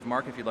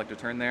Mark, if you'd like to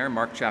turn there,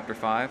 Mark chapter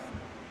 5.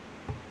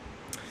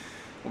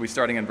 We'll be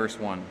starting in verse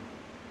 1.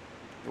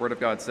 The Word of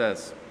God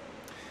says,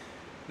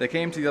 "They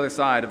came to the other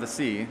side of the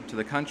sea, to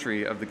the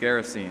country of the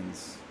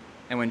Gerasenes.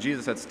 And when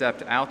Jesus had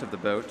stepped out of the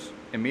boat,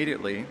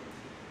 immediately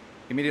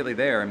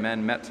there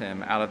men met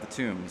him out of the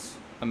tombs,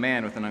 a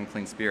man with an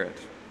unclean spirit.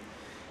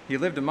 He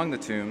lived among the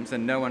tombs,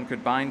 and no one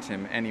could bind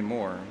him any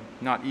more,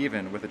 not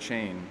even with a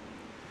chain.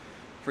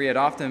 For he had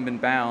often been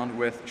bound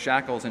with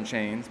shackles and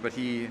chains, but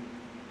he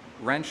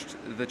wrenched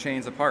the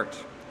chains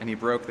apart, and he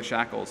broke the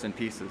shackles in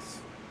pieces.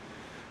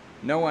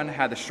 No one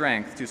had the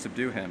strength to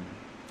subdue him.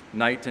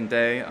 Night and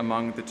day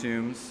among the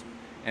tombs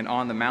and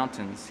on the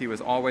mountains he was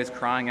always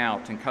crying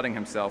out and cutting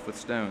himself with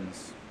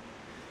stones.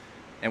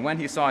 And when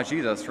he saw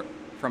Jesus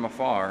from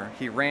afar,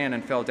 he ran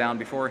and fell down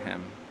before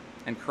him,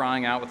 and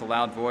crying out with a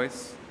loud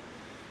voice,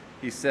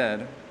 he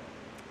said,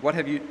 What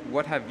have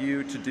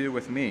you to do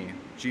with me,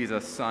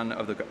 Jesus, Son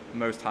of the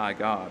Most High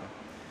God?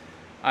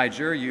 I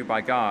adjure you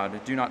by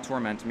God, do not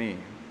torment me.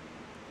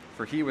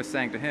 For he was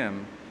saying to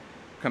him,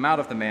 Come out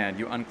of the man,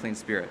 you unclean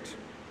spirit."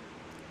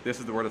 This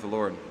is the word of the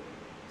Lord.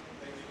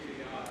 Thanks be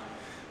to God.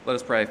 Let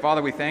us pray.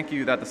 Father, we thank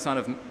you that the Son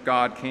of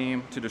God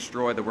came to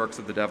destroy the works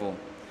of the devil.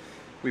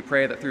 We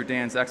pray that through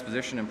Dan's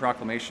exposition and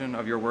proclamation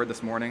of your word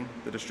this morning,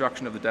 the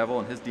destruction of the devil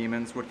and his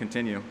demons would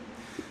continue.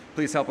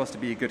 Please help us to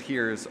be good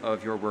hearers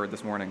of your word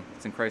this morning.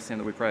 It's in Christ's name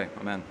that we pray.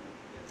 Amen.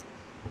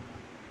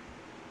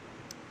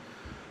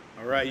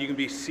 All right, you can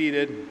be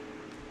seated.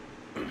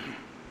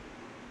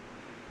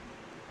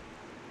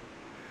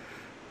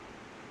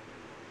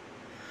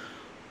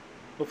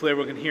 Hopefully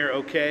everyone can hear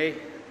okay.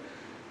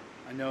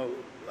 I know,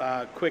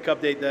 quick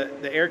update,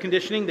 the air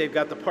conditioning, they've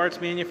got the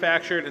parts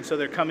manufactured, and so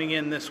they're coming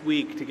in this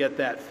week to get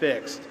that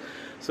fixed.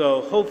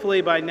 So hopefully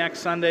by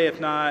next Sunday,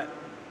 if not,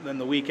 then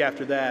the week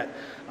after that,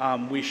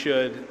 we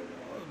should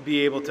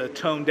be able to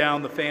tone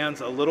down the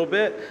fans a little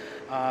bit,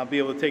 be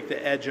able to take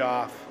the edge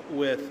off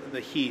with the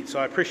heat. So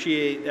I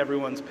appreciate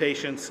everyone's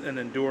patience and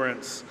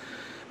endurance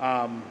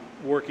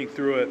working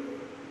through it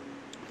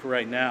for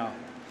right now.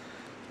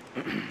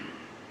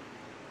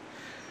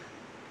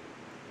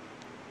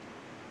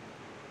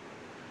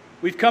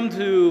 We've come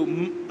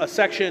to a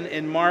section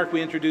in Mark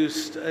we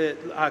introduced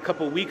a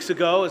couple weeks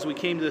ago as we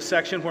came to this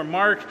section where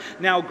Mark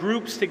now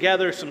groups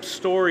together some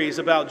stories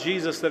about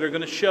Jesus that are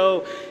going to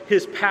show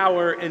his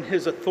power and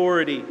his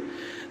authority.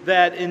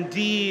 That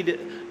indeed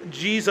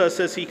Jesus,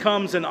 as he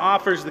comes and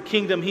offers the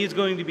kingdom, he's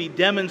going to be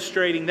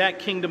demonstrating that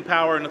kingdom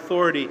power and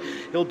authority.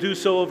 He'll do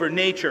so over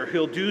nature.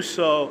 He'll do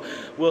so,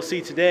 we'll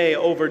see today,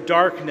 over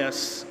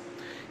darkness.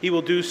 He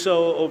will do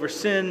so over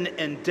sin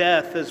and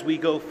death as we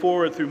go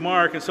forward through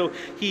Mark. And so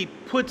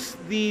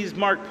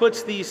Mark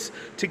puts these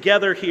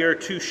together here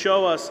to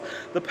show us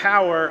the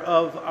power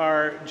of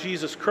our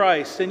Jesus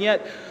Christ. And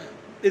yet,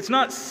 it's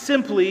not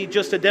simply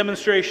just a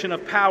demonstration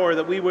of power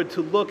that we were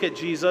to look at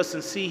Jesus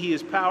and see he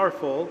is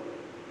powerful.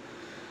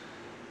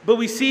 But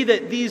we see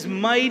that these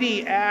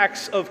mighty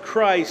acts of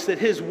Christ, that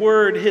his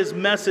word, his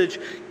message,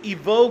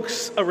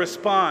 evokes a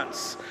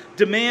response,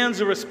 demands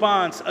a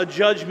response, a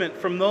judgment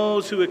from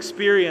those who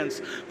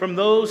experience, from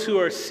those who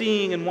are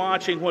seeing and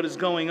watching what is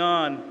going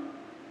on.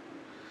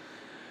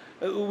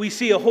 We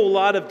see a whole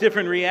lot of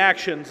different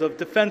reactions of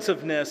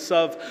defensiveness,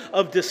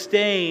 of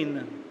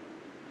disdain.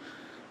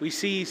 We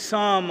see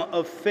some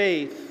of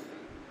faith.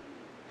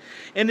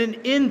 And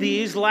in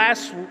these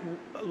last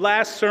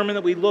sermon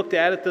that we looked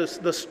at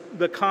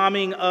the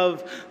calming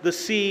of the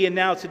sea, and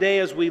now today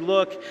as we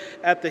look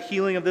at the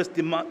healing of this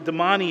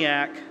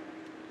demoniac,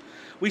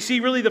 we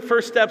see really the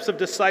first steps of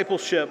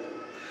discipleship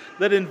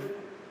that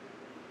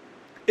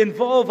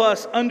involve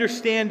us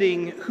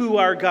understanding who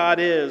our God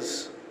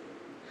is.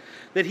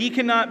 That he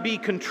cannot be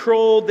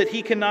controlled, that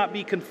he cannot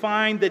be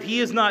confined, that he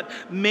is not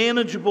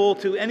manageable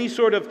to any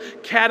sort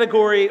of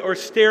category or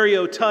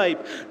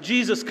stereotype.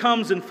 Jesus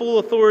comes in full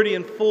authority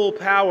and full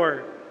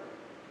power.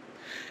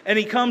 And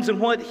he comes in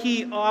what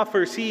he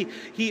offers.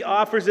 He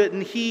offers it,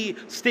 and he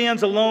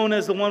stands alone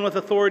as the one with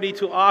authority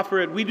to offer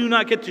it. We do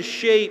not get to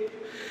shape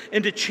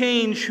and to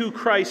change who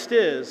Christ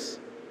is.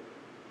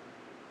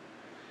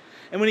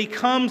 And when he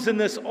comes in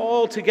this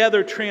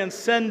altogether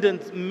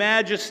transcendent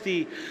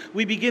majesty,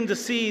 we begin to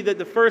see that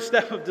the first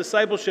step of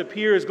discipleship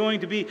here is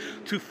going to be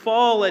to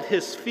fall at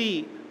his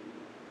feet,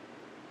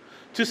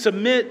 to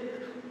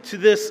submit to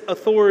this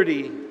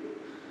authority.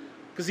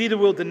 Because either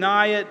we'll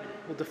deny it,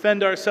 we'll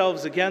defend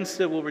ourselves against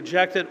it, we'll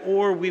reject it,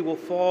 or we will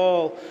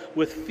fall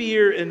with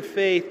fear and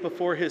faith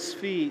before his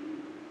feet.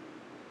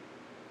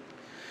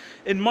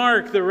 In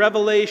Mark, the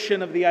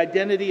revelation of the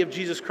identity of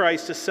Jesus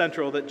Christ is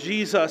central, that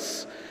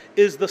Jesus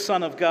is the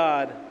Son of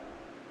God.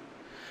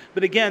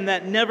 But again,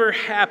 that never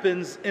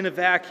happens in a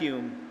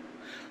vacuum.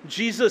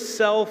 Jesus'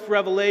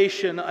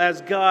 self-revelation as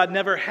God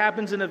never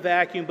happens in a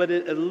vacuum, but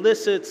it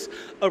elicits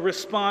a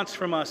response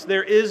from us.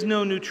 There is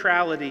no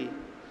neutrality.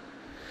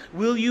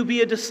 Will you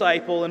be a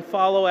disciple and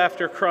follow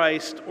after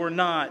Christ or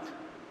not?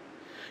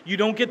 You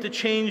don't get to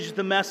change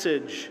the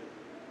message.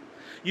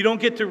 You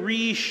don't get to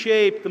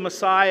reshape the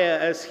Messiah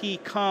as he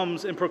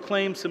comes and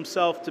proclaims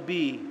himself to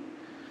be.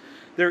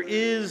 There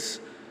is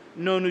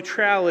no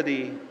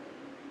neutrality.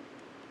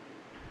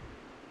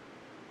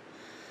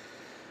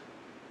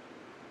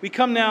 We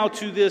come now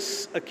to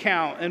this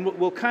account, and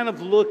we'll kind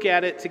of look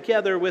at it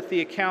together with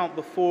the account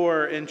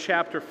before in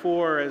chapter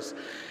 4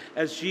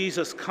 as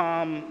Jesus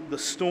calmed the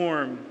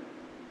storm.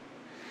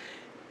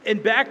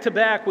 And back to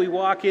back, we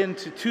walk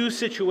into two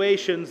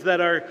situations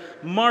that are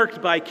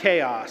marked by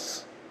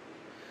chaos.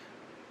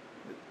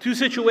 Two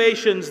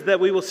situations that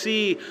we will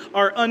see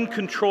are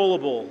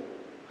uncontrollable.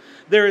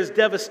 There is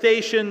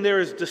devastation, there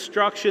is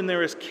destruction,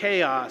 there is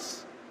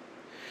chaos.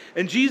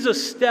 And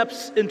Jesus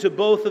steps into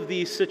both of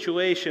these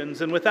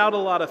situations, and without a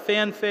lot of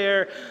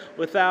fanfare,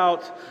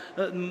 without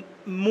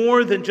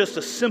more than just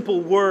a simple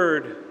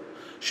word,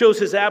 shows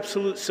his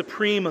absolute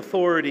supreme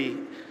authority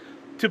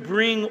to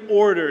bring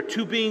order,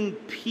 to bring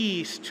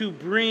peace, to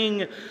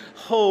bring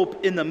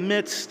hope in the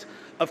midst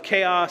of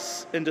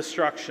chaos and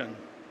destruction.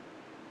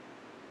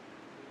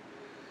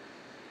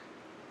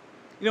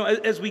 You know,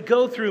 as we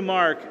go through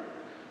Mark,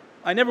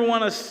 I never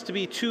want us to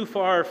be too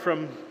far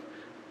from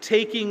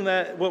taking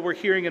what we're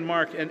hearing in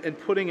Mark and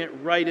putting it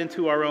right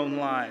into our own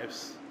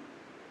lives.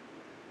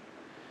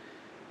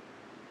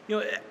 You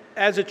know,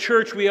 as a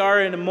church, we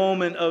are in a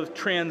moment of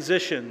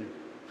transition.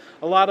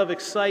 A lot of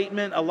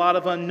excitement, a lot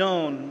of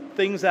unknown,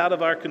 things out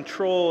of our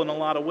control in a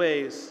lot of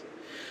ways.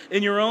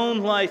 In your own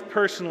life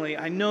personally,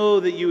 I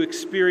know that you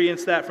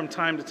experience that from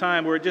time to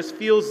time where it just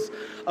feels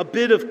a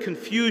bit of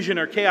confusion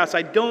or chaos.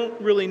 I don't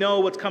really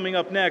know what's coming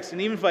up next. And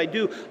even if I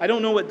do, I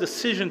don't know what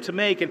decision to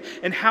make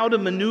and how to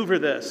maneuver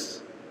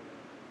this.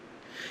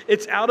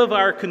 It's out of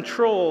our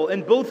control.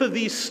 And both of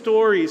these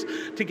stories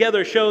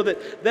together show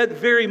that that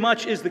very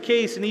much is the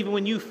case. And even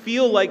when you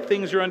feel like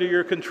things are under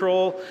your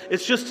control,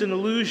 it's just an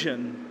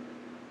illusion.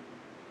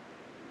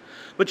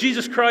 But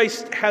Jesus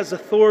Christ has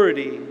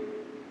authority.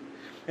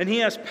 And he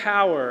has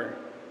power.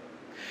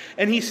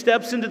 And he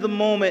steps into the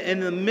moment in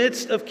the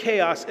midst of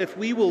chaos. If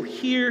we will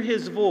hear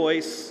his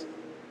voice,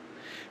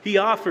 he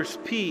offers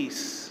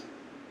peace.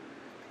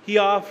 He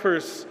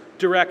offers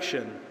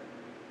direction.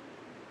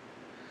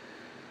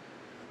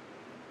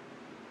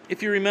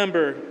 If you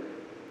remember,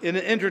 in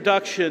an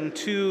introduction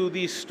to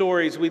these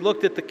stories, we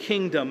looked at the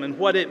kingdom and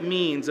what it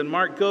means. And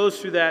Mark goes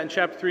through that in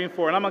chapter 3 and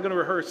 4. And I'm not going to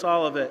rehearse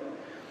all of it,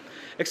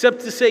 except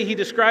to say he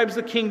describes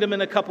the kingdom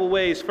in a couple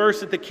ways.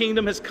 First, that the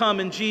kingdom has come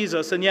in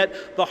Jesus, and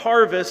yet the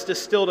harvest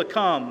is still to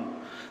come.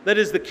 That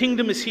is, the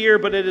kingdom is here,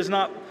 but it is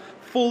not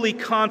fully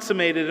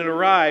consummated and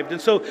arrived.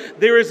 And so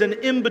there is an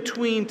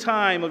in-between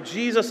time of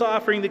Jesus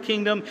offering the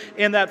kingdom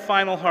and that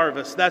final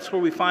harvest. That's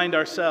where we find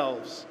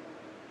ourselves.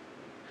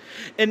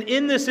 And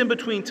in this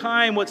in-between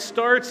time, what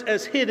starts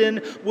as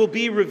hidden will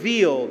be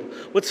revealed.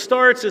 What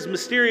starts as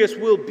mysterious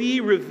will be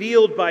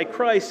revealed by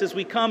Christ as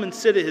we come and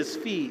sit at his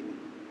feet.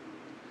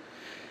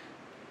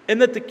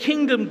 And that the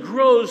kingdom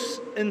grows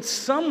in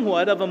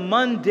somewhat of a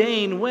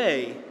mundane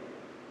way.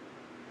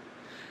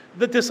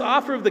 That this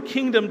offer of the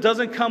kingdom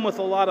doesn't come with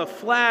a lot of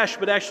flash,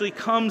 but actually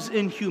comes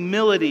in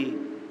humility.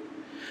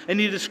 And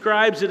he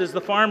describes it as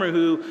the farmer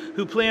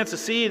who plants a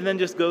seed and then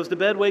just goes to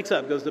bed, wakes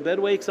up, goes to bed,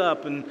 wakes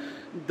up, and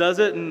does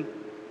it. And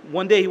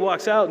one day he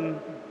walks out and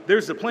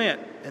there's the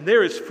plant and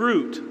there is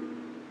fruit.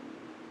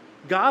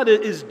 God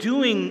is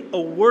doing a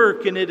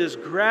work, and it is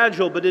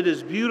gradual, but it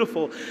is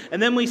beautiful.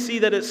 And then we see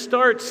that it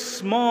starts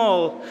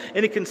small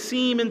and it can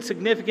seem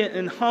insignificant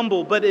and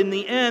humble, but in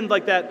the end,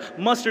 like that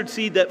mustard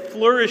seed that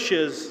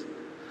flourishes,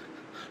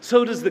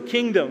 so does the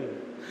kingdom.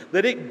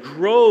 That it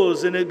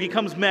grows and it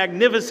becomes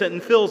magnificent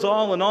and fills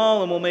all in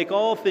all and will make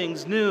all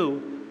things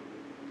new.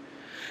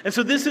 And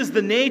so this is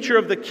the nature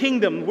of the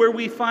kingdom where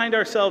we find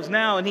ourselves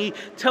now. And he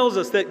tells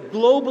us that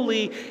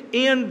globally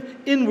and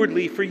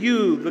inwardly for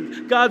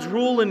you, God's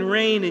rule and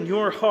reign in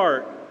your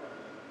heart,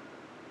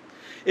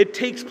 it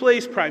takes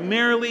place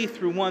primarily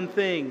through one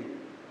thing,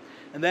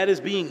 and that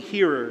is being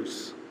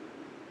hearers.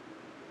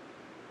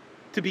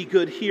 To be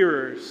good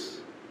hearers.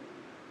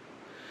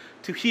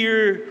 To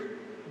hear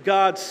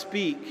God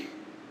speak,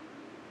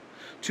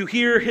 to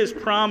hear his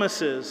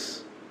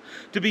promises,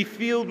 to be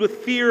filled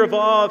with fear of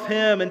awe of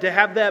him, and to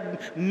have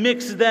that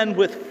mixed then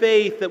with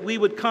faith that we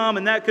would come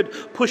and that could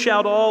push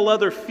out all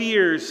other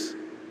fears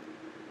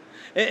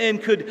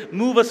and could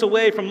move us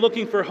away from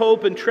looking for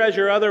hope and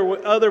treasure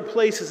other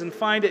places and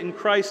find it in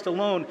Christ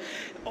alone.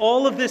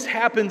 All of this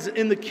happens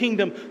in the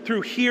kingdom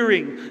through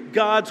hearing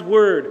God's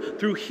word,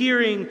 through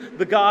hearing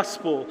the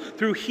gospel,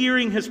 through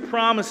hearing his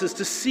promises,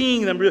 to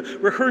seeing them,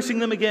 rehearsing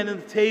them again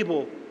at the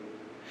table.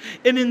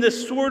 And in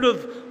this sort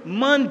of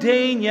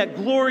mundane yet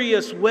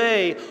glorious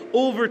way,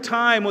 over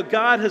time, what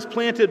God has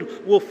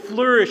planted will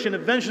flourish and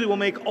eventually will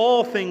make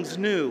all things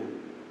new.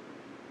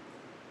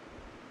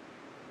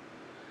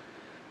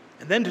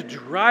 And then to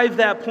drive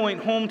that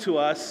point home to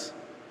us,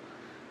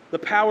 the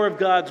power of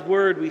God's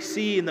word we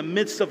see in the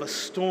midst of a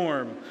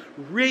storm,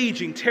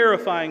 raging,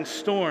 terrifying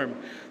storm,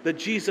 that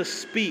Jesus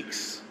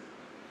speaks.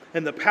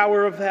 And the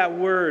power of that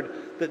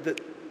word,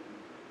 that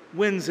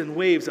winds and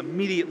waves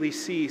immediately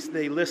cease.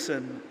 They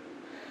listen.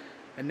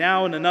 And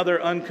now in another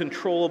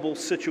uncontrollable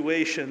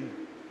situation,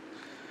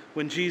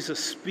 when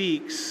Jesus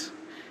speaks,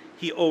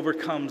 he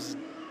overcomes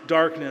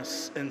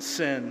darkness and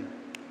sin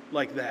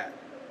like that.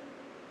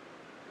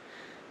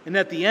 And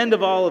at the end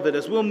of all of it,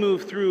 as we'll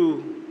move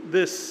through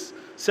this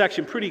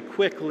section pretty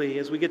quickly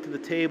as we get to the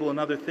table and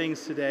other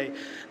things today,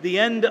 the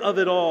end of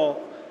it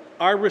all,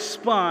 our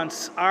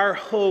response, our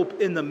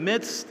hope in the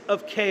midst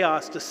of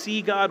chaos to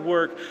see God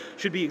work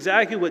should be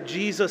exactly what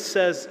Jesus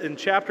says in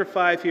chapter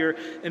 5 here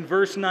in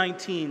verse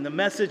 19, the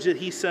message that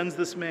he sends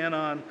this man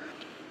on.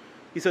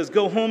 He says,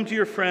 "Go home to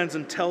your friends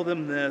and tell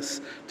them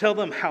this. Tell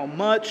them how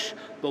much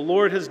the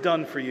Lord has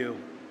done for you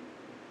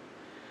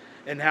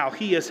and how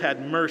he has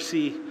had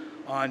mercy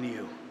on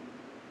you."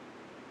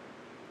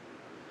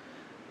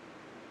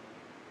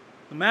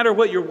 No matter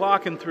what you're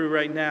walking through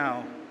right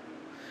now,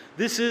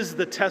 this is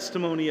the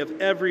testimony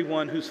of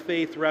everyone whose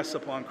faith rests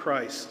upon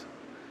Christ.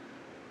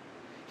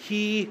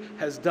 He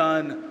has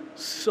done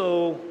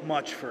so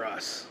much for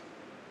us.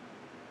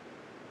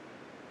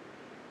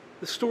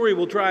 The story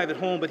will drive it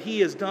home, but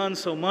he has done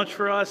so much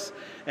for us,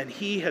 and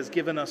he has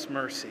given us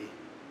mercy.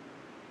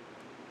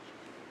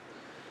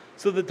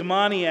 So the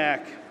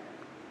demoniac,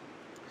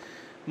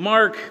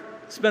 Mark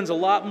spends a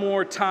lot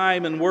more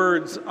time and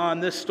words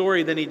on this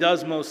story than he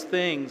does most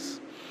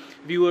things.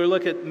 If you were to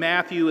look at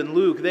Matthew and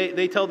Luke,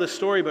 they tell this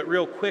story, but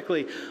real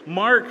quickly.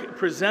 Mark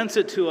presents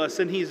it to us,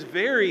 and he's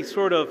very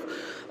sort of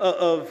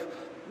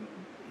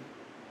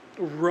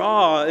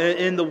raw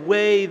in the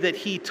way that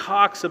he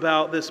talks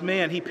about this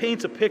man. He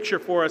paints a picture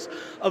for us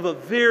of a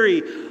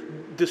very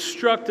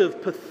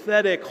destructive,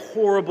 pathetic,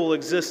 horrible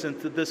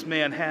existence that this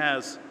man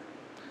has.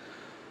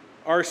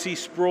 R.C.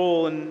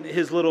 Sproul, in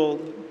his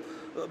little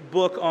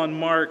book on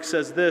Mark,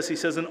 says this. He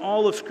says, "In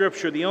all of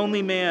Scripture, the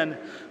only man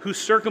whose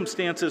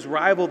circumstances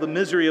rival the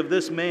misery of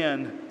this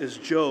man is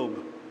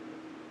Job."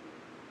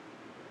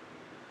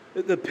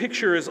 The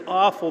picture is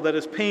awful that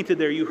is painted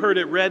there. You heard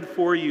it read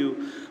for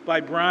you by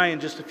Brian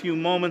just a few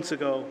moments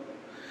ago.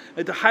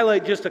 And to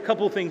highlight just a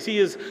couple of things, he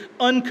is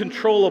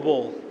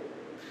uncontrollable.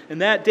 In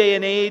that day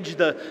and age,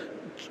 the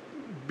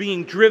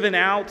being driven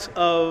out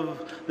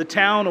of the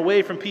town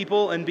away from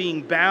people and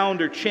being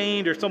bound or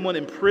chained or someone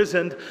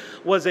imprisoned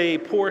was a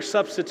poor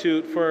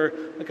substitute for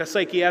like a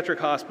psychiatric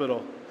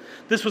hospital.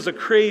 This was a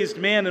crazed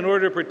man. In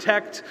order to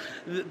protect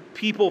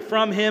people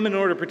from him, in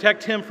order to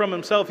protect him from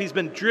himself, he's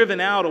been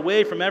driven out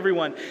away from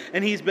everyone,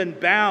 and he's been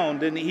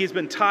bound and he's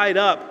been tied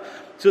up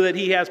so that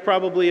he has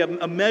probably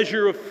a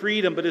measure of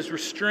freedom but is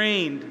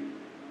restrained.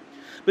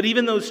 But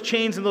even those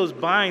chains and those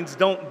binds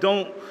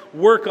don't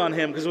work on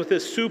him, because with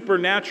his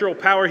supernatural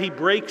power, he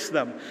breaks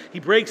them. He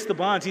breaks the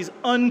bonds. He's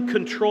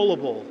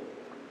uncontrollable.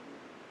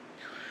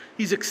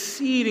 He's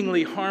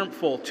exceedingly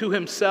harmful to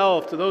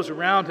himself, to those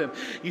around him.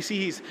 You see,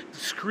 he's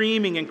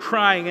screaming and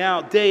crying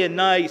out day and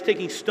night. He's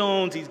taking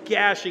stones, he's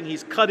gashing,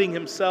 he's cutting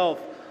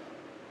himself.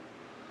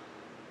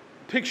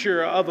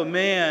 Picture of a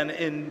man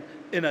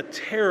in a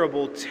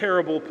terrible,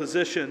 terrible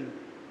position.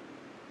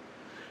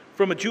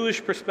 From a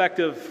Jewish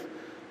perspective,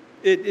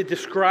 it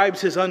describes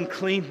his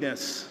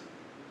uncleanness.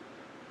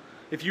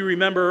 If you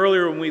remember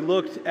earlier when we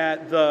looked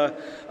at the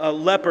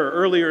leper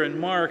earlier in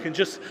Mark, and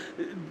just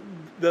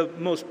the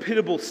most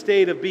pitiable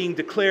state of being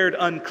declared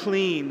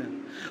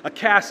unclean, a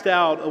cast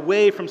out,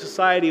 away from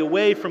society,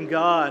 away from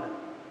God.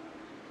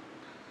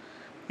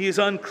 He is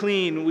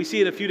unclean. We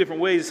see it a few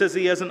different ways. It says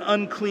he has an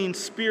unclean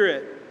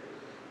spirit,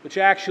 which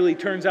actually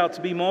turns out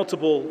to be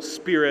multiple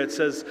spirits,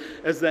 as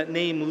that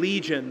name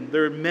Legion.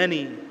 There are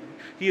many.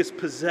 He is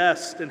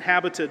possessed,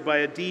 inhabited by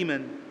a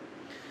demon.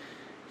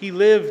 He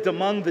lived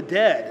among the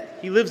dead.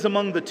 He lives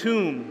among the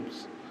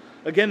tombs.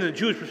 Again, in a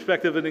Jewish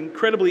perspective, an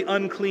incredibly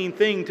unclean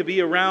thing to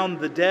be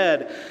around the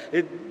dead.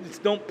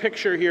 Don't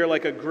picture here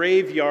like a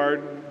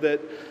graveyard,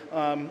 that,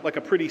 like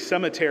a pretty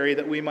cemetery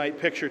that we might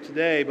picture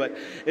today, but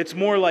it's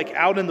more like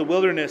out in the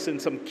wilderness in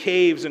some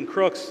caves and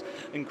crooks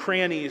and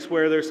crannies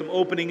where there's some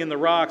opening in the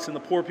rocks and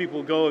the poor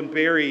people go and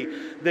bury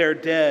their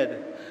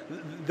dead.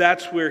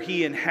 That's where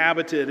he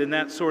inhabited, in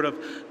that sort of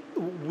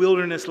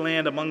wilderness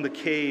land among the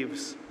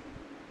caves.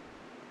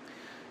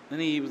 And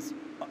he was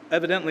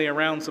evidently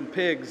around some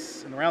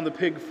pigs and around the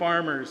pig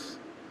farmers.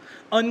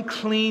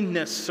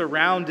 Uncleanness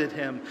surrounded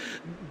him.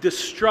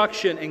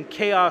 Destruction and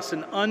chaos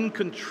and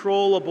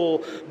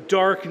uncontrollable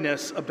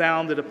darkness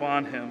abounded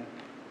upon him.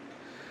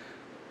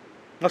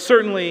 Now,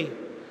 certainly,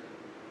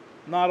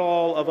 not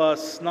all of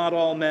us, not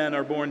all men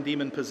are born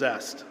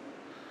demon-possessed.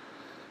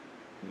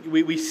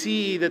 We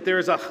see that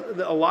there's a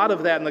lot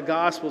of that in the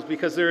Gospels,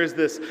 because there is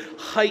this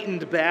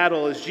heightened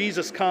battle as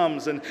Jesus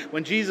comes. And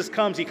when Jesus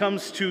comes, he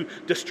comes to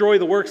destroy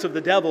the works of the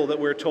devil, that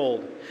we're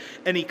told.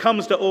 And he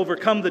comes to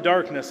overcome the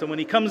darkness. And when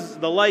he comes,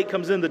 the light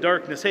comes in, the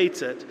darkness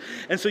hates it.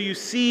 And so you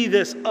see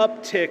this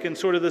uptick in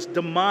sort of this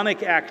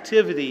demonic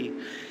activity.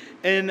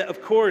 And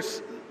of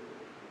course,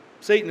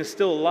 Satan is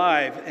still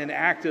alive and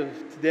active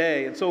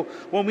today. And so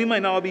while we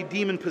might not all be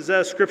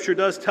demon-possessed, Scripture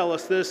does tell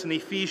us this in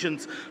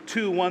Ephesians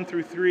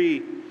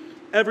 2:1-3.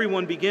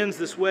 Everyone begins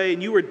this way,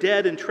 and you were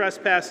dead in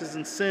trespasses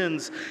and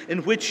sins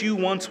in which you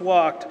once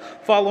walked,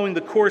 following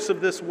the course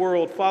of this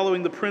world,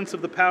 following the prince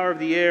of the power of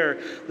the air,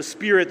 the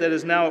spirit that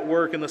is now at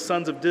work in the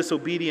sons of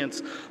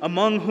disobedience,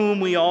 among whom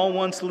we all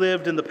once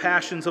lived in the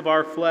passions of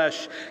our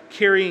flesh,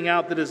 carrying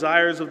out the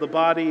desires of the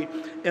body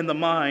and the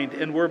mind,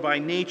 and were by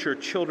nature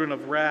children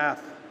of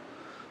wrath,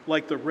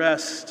 like the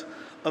rest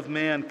of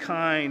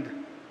mankind.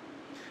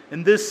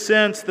 In this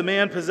sense, the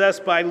man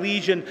possessed by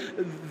legion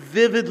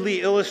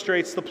vividly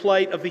illustrates the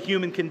plight of the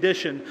human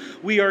condition.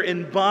 We are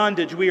in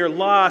bondage. We are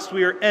lost.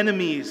 We are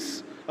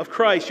enemies of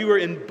Christ. You are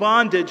in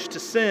bondage to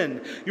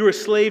sin. You are a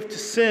slave to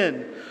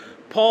sin.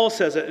 Paul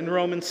says it in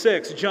Romans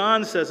 6.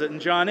 John says it in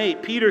John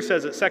 8. Peter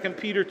says it, 2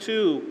 Peter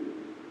 2.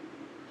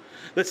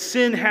 That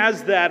sin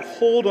has that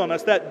hold on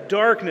us, that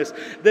darkness,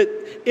 that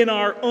in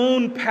our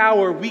own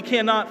power we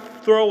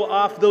cannot throw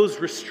off those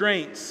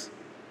restraints.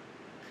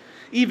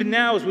 Even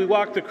now, as we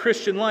walk the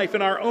Christian life,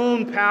 in our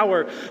own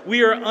power,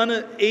 we are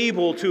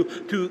unable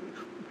to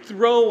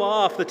throw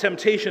off the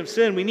temptation of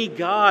sin. We need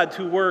God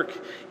to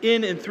work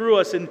in and through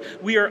us, and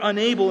we are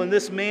unable, and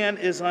this man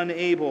is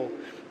unable.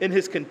 And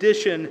his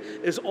condition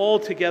is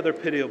altogether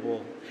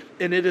pitiable,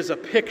 and it is a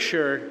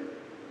picture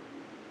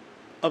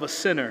of a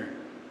sinner.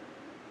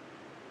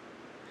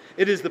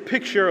 It is the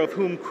picture of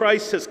whom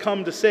Christ has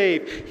come to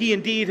save. He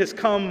indeed has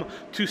come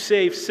to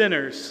save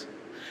sinners.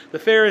 The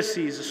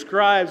Pharisees, the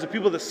scribes, the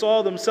people that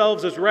saw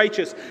themselves as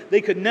righteous,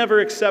 they could never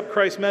accept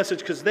Christ's message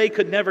because they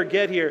could never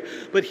get here.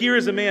 But here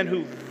is a man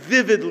who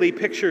vividly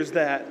pictures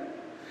that.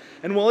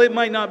 And while it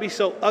might not be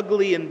so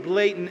ugly and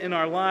blatant in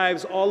our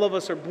lives, all of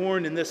us are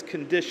born in this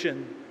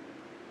condition.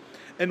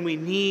 And we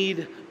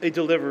need a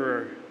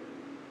deliverer.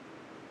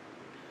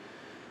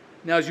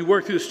 Now, as you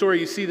work through the story,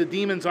 you see the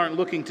demons aren't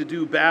looking to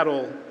do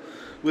battle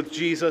with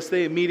Jesus.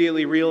 They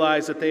immediately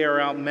realize that they are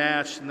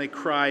outmatched, and they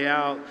cry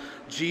out,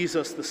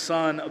 "Jesus, the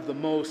Son of the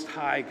Most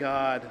High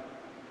God."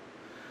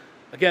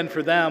 Again,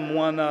 for them,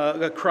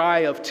 a cry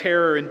of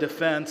terror and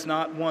defense,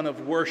 not one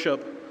of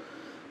worship,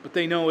 but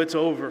they know it's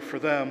over for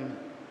them.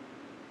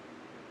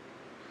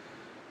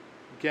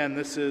 Again,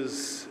 this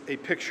is a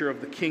picture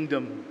of the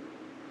kingdom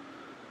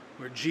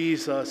where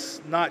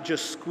Jesus not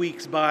just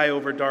squeaks by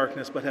over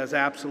darkness, but has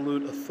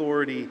absolute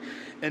authority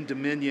and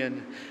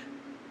dominion.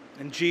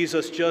 And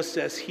Jesus, just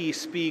as he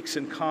speaks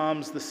and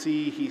calms the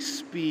sea, he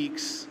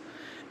speaks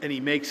and he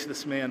makes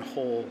this man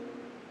whole.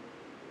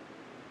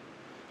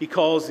 He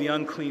calls the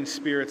unclean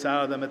spirits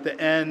out of them. At the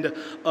end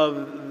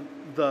of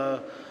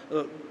the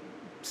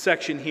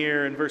section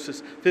here in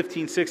verses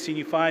 15, 16,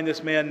 you find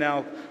this man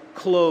now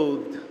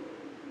clothed,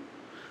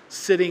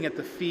 sitting at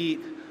the feet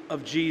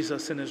of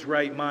Jesus in his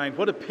right mind.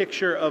 What a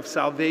picture of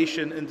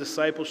salvation and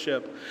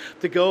discipleship.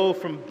 To go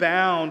from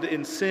bound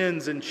in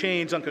sins and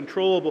chains,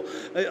 uncontrollable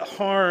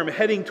harm,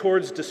 heading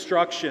towards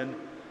destruction,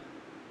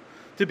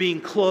 to being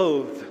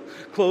clothed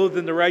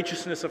in the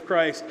righteousness of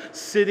Christ,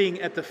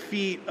 sitting at the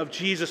feet of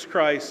Jesus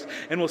Christ.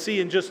 And we'll see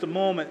in just a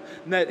moment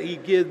that he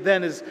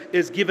then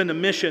is given a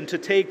mission to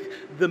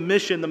take the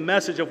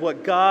message of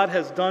what God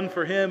has done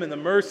for him and the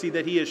mercy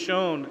that he has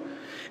shown.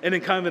 And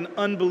in kind of an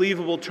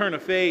unbelievable turn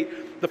of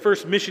fate, the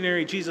first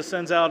missionary Jesus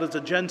sends out is a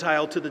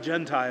Gentile to the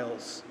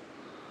Gentiles.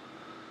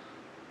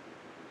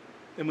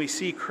 And we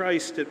see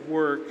Christ at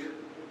work.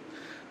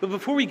 But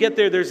before we get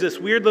there, there's this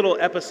weird little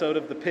episode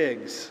of the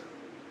pigs.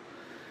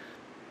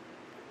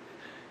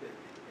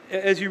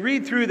 As you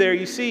read through there,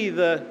 you see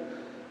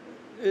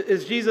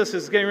as Jesus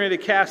is getting ready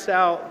to cast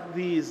out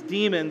these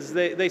demons,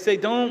 they say,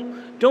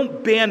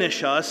 don't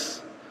banish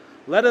us.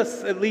 Let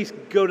us at least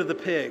go to the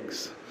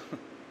pigs.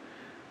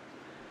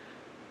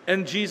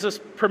 And Jesus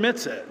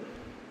permits it.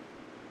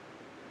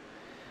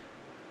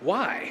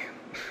 Why?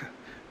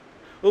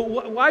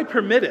 Why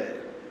permit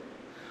it?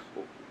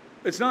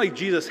 It's not like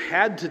Jesus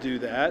had to do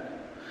that.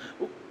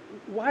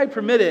 Why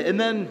permit it? And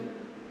then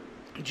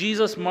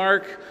Jesus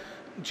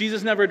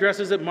never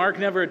addresses it. Mark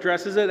never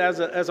addresses it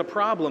as a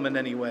problem in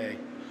any way.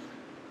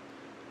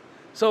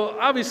 So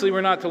obviously we're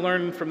not to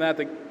learn from that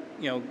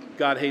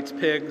God hates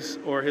pigs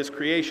or his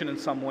creation in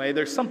some way.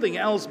 There's something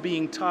else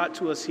being taught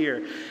to us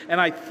here.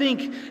 And I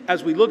think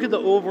as we look at the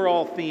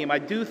overall theme, I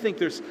do think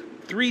there's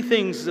three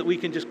things that we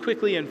can just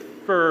quickly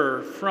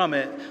infer from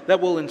it that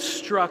will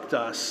instruct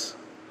us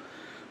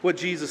what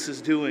Jesus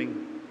is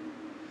doing.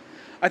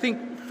 I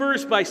think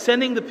first, by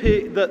sending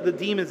the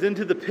demons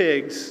into the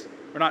pigs,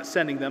 or not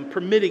sending them,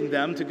 permitting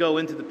them to go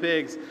into the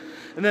pigs,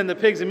 and then the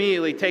pigs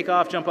immediately take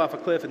off, jump off a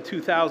cliff, and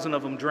 2,000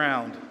 of them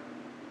drowned.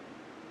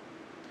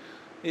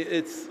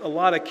 It's a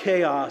lot of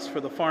chaos for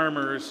the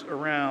farmers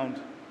around.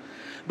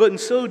 But in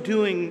so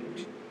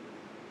doing,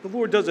 the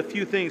Lord does a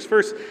few things.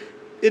 First,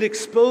 it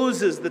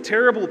exposes the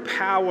terrible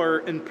power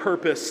and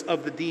purpose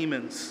of the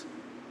demons.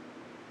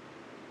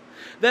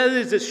 That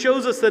is, it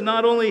shows us that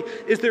not only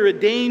is there a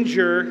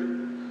danger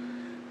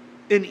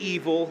in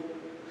evil,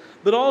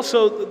 but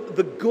also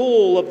the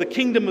goal of the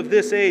kingdom of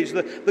this age,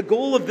 the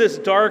goal of this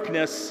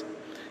darkness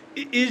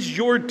is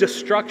your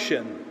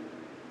destruction.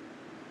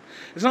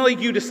 It's not like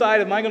you decide,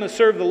 am I going to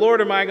serve the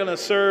Lord or am I going to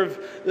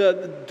serve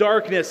the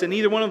darkness, and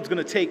either one of them is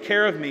going to take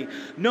care of me.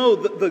 No,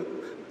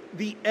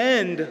 the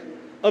end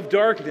of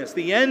darkness,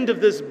 the end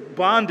of this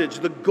bondage,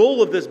 the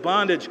goal of this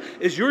bondage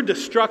is your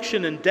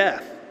destruction and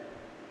death.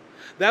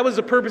 That was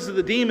the purpose of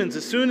the demons.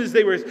 As soon as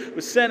they were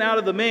sent out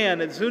of the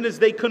man, as soon as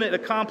they couldn't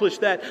accomplish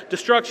that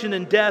destruction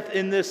and death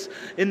in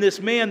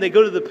this man, they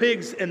go to the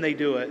pigs and they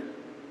do it.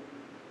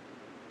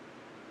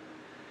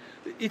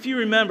 If you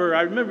remember,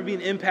 I remember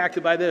being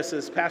impacted by this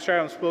as Pastor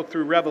Adam spoke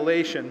through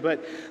Revelation,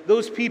 but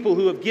those people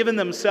who have given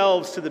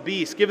themselves to the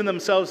beast, given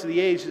themselves to the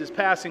age that is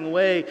passing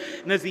away,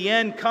 and as the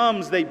end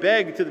comes, they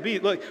beg to the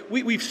beast, look,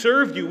 we've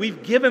served you,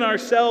 we've given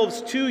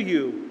ourselves to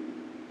you.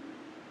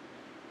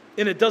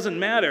 And it doesn't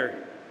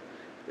matter.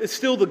 It's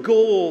still the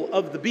goal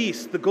of the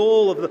beast, the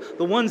goal of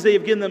the ones they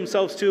have given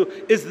themselves to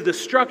is the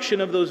destruction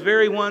of those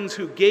very ones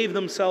who gave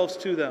themselves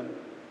to them.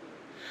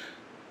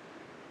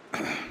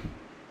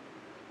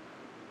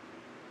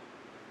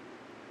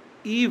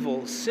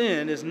 Evil,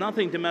 sin, is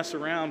nothing to mess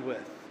around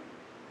with.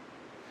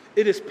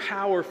 It is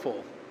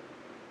powerful.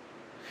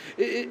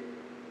 It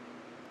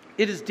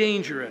is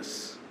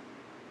dangerous.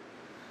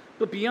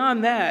 But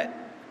beyond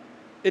that,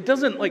 it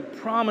doesn't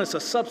promise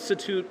a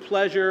substitute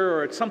pleasure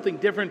or it's something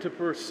different to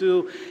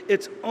pursue.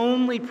 Its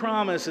only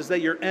promise is that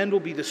your end will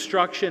be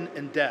destruction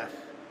and death.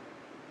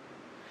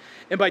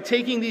 And by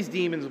taking these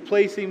demons and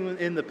placing them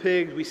in the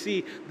pigs, we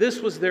see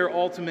this was their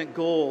ultimate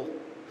goal,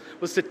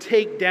 was to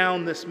take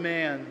down this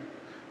man.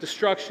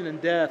 Destruction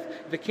and death.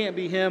 If it can't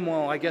be him,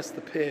 well, I guess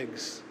the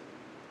pigs.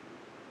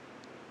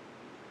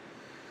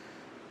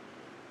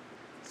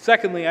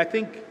 Secondly, I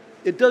think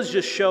it does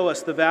just show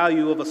us the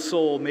value of a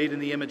soul made in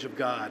the image of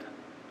God.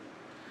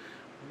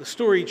 The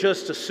story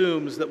just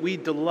assumes that we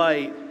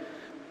delight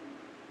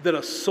that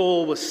a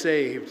soul was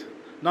saved,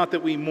 not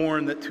that we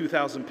mourn that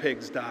 2,000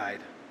 pigs died.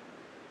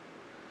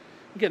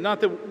 Again,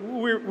 not that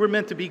we're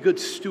meant to be good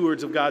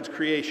stewards of God's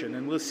creation,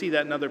 and we'll see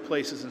that in other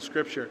places in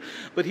Scripture.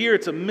 But here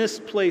it's a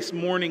misplaced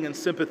mourning and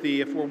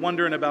sympathy if we're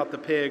wondering about the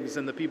pigs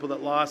and the people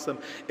that lost them,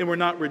 and we're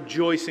not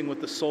rejoicing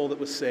with the soul that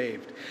was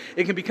saved.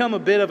 It can become a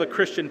bit of a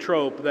Christian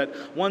trope that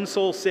one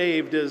soul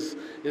saved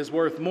is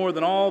worth more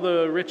than all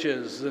the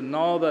riches and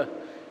all the...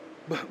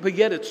 But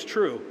yet it's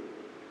true.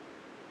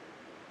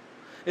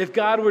 If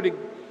God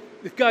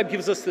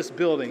gives us this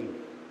building,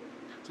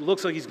 it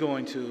looks like He's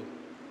going to,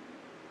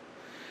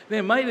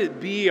 man, might it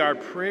be our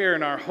prayer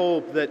and our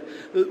hope that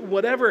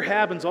whatever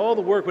happens, all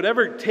the work,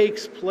 whatever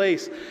takes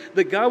place,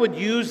 that God would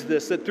use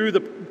this, that through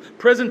the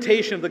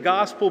presentation of the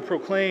gospel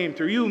proclaimed,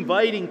 through you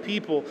inviting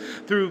people,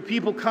 through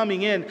people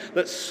coming in,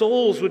 that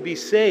souls would be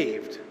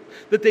saved,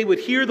 that they would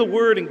hear the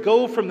word and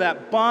go from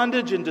that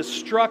bondage and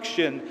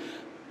destruction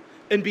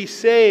and be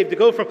saved, to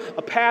go from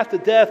a path to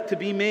death to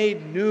be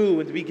made new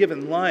and to be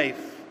given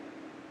life.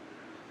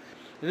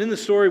 And in the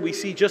story, we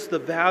see just the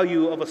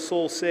value of a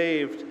soul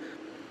saved.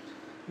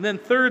 And then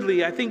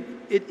thirdly, I think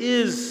it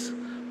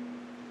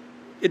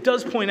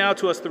does point out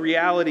to us the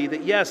reality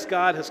that yes,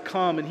 God has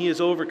come and He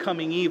is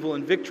overcoming evil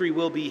and victory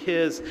will be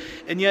His,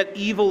 and yet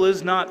evil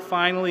is not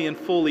finally and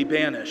fully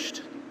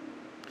banished.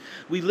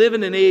 We live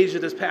in an age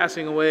that is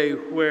passing away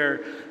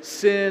where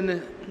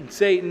sin and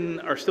Satan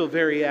are still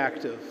very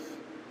active,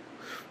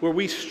 where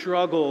we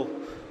struggle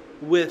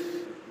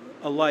with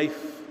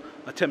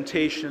a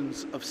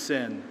temptations of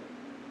sin.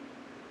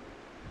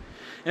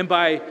 And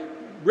by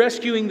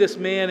rescuing this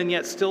man and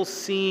yet still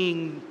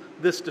seeing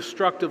this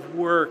destructive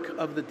work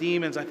of the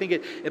demons, I think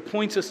it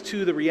points us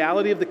to the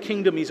reality of the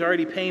kingdom He's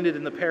already painted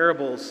in the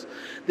parables.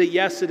 That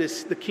yes, it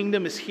is the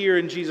kingdom is here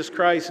in Jesus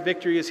Christ,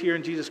 victory is here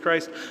in Jesus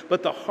Christ,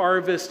 but the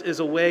harvest is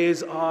a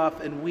ways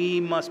off, and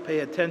we must pay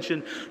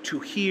attention to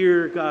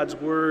hear God's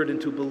word and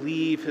to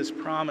believe His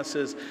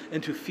promises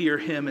and to fear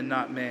Him and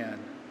not man.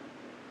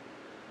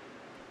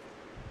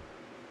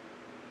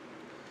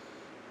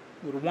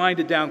 We'll wind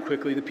it down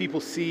quickly. The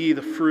people see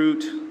the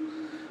fruit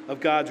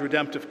of God's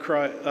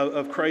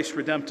of Christ's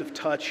redemptive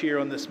touch here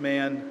on this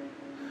man,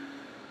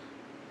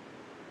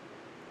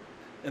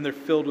 and they're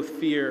filled with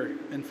fear.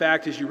 In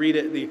fact, as you read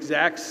it, the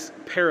exact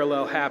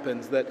parallel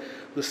happens, that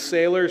the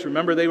sailors,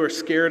 remember, they were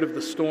scared of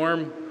the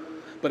storm,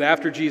 but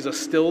after Jesus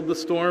stilled the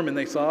storm and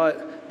they saw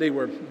it, they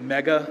were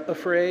mega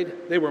afraid.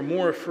 They were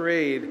more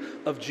afraid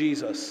of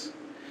Jesus.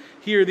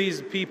 Here,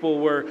 these people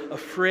were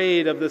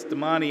afraid of this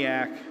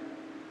demoniac.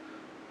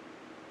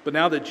 But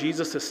now that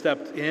Jesus has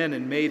stepped in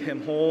and made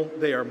him whole,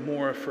 they are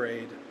more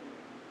afraid.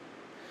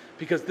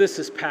 Because this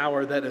is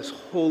power that is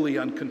wholly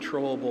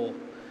uncontrollable.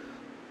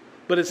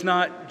 But it's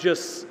not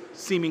just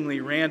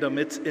seemingly random,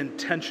 it's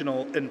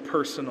intentional and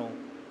personal.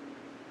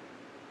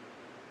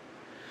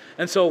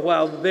 And so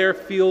while they're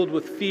filled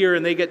with fear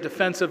and they get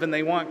defensive and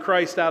they want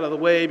Christ out of the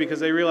way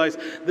because they realize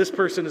this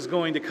person is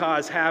going to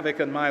cause havoc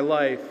in my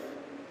life,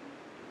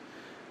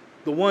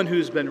 the one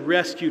who's been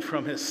rescued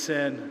from his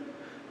sin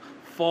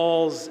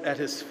falls at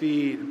his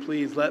feet and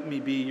please let me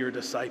be your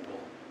disciple.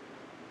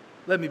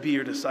 Let me be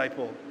your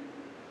disciple.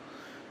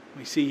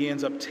 We see he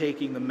ends up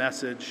taking the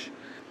message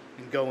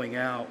and going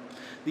out.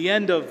 The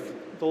end of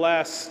the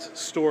last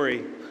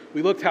story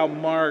we looked how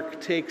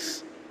Mark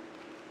takes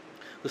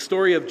the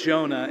story of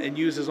Jonah and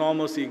uses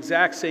almost the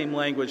exact same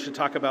language to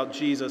talk about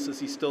Jesus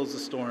as he stills the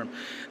storm.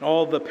 And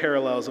all the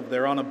parallels of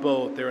they're on a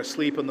boat, they're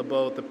asleep on the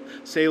boat, the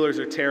sailors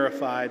are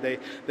terrified,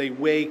 they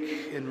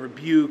wake and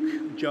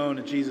rebuke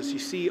Jonah, Jesus. You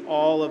see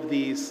all of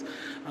these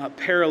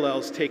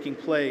parallels taking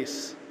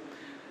place.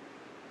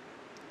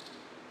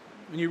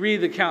 When you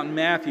read the account in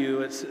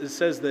Matthew, it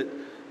says that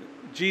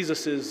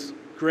Jesus is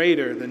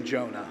greater than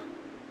Jonah.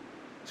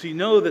 So you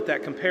know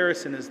that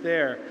comparison is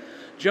there.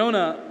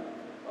 Jonah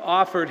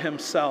offered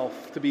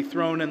himself to be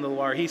thrown in the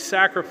water. He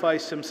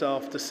sacrificed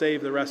himself to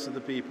save the rest of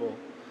the people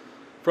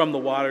from the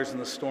waters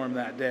and the storm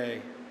that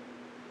day.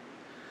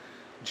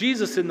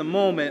 Jesus in the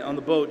moment on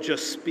the boat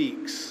just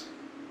speaks,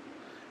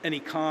 and he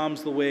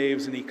calms the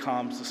waves and he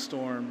calms the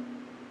storm.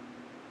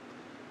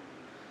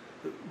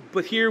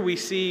 But here we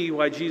see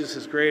why Jesus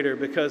is greater,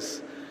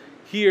 because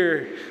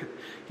here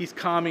he's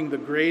calming the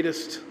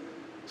greatest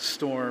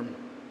storm.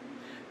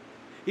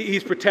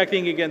 He's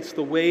protecting against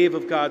the wave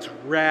of God's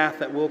wrath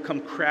that will come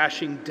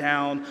crashing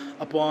down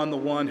upon the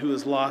one who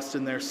is lost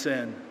in their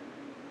sin.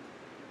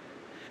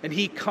 And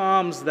he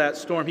calms that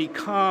storm. He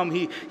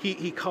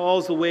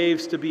calls the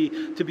waves to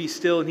be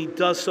still, and he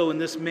does so in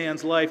this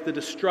man's life. The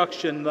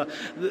destruction,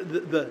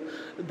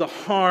 the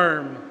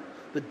harm,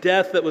 the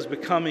death that was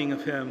becoming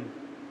of him.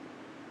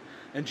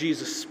 And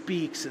Jesus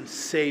speaks and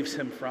saves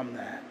him from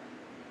that.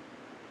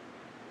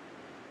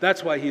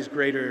 That's why he's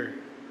greater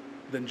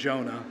than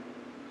Jonah.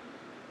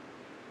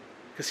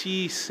 Because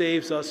he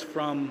saves us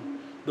from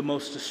the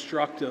most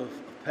destructive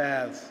of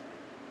paths.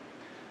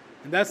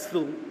 And that's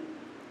the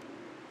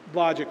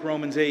logic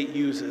Romans 8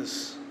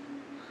 uses.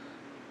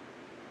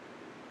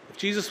 If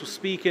Jesus was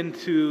speaking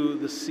to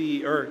the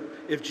sea, or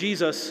if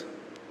Jesus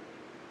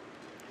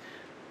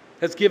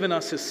has given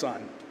us his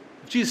Son,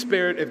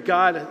 if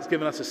God has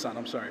given us his Son,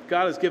 if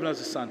God has given us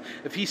his Son,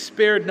 if he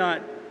spared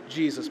not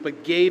Jesus,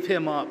 but gave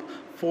him up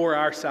for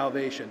our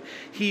salvation,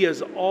 he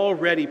has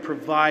already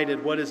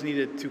provided what is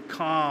needed to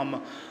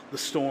calm the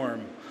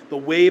storm. The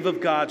wave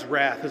of God's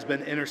wrath has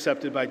been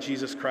intercepted by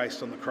Jesus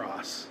Christ on the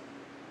cross.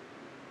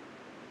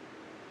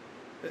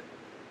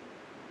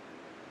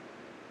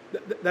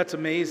 That's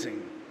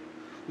amazing.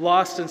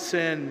 Lost in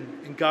sin,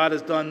 and God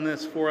has done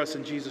this for us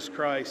in Jesus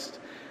Christ.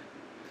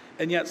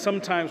 And yet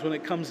sometimes when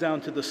it comes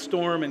down to the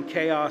storm and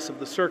chaos of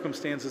the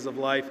circumstances of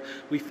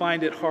life, we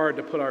find it hard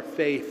to put our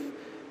faith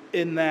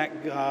in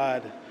that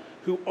God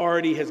who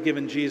already has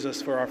given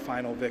Jesus for our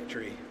final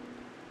victory.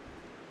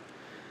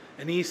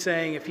 And he's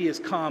saying if he has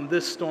calmed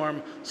this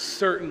storm,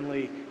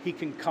 certainly he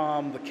can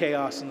calm the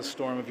chaos and the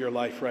storm of your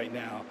life right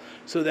now,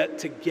 so that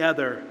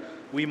together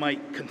we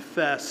might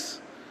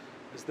confess,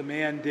 as the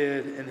man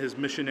did in his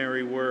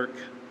missionary work,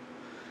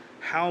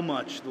 how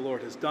much the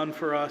Lord has done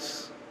for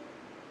us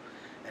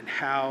and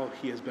how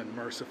he has been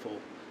merciful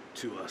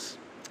to us.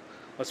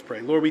 Let's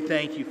pray. Lord, we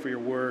thank you for your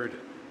word.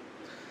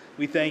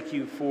 We thank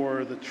you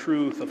for the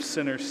truth of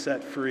sinners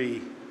set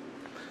free,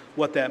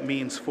 what that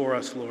means for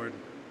us, Lord.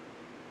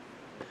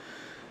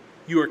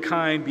 You are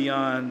kind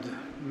beyond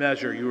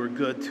measure. You are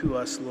good to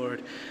us,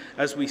 Lord.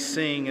 As we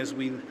sing, as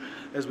we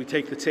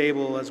take the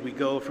table, as we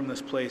go from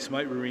this place,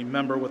 might we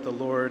remember what the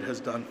Lord has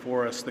done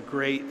for us, the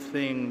great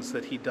things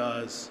that he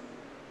does.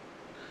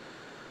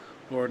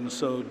 Lord, in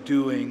so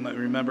doing, might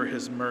we remember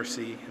his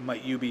mercy, and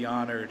might you be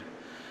honored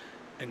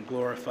and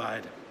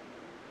glorified.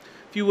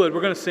 If you would,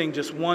 we're going to sing just one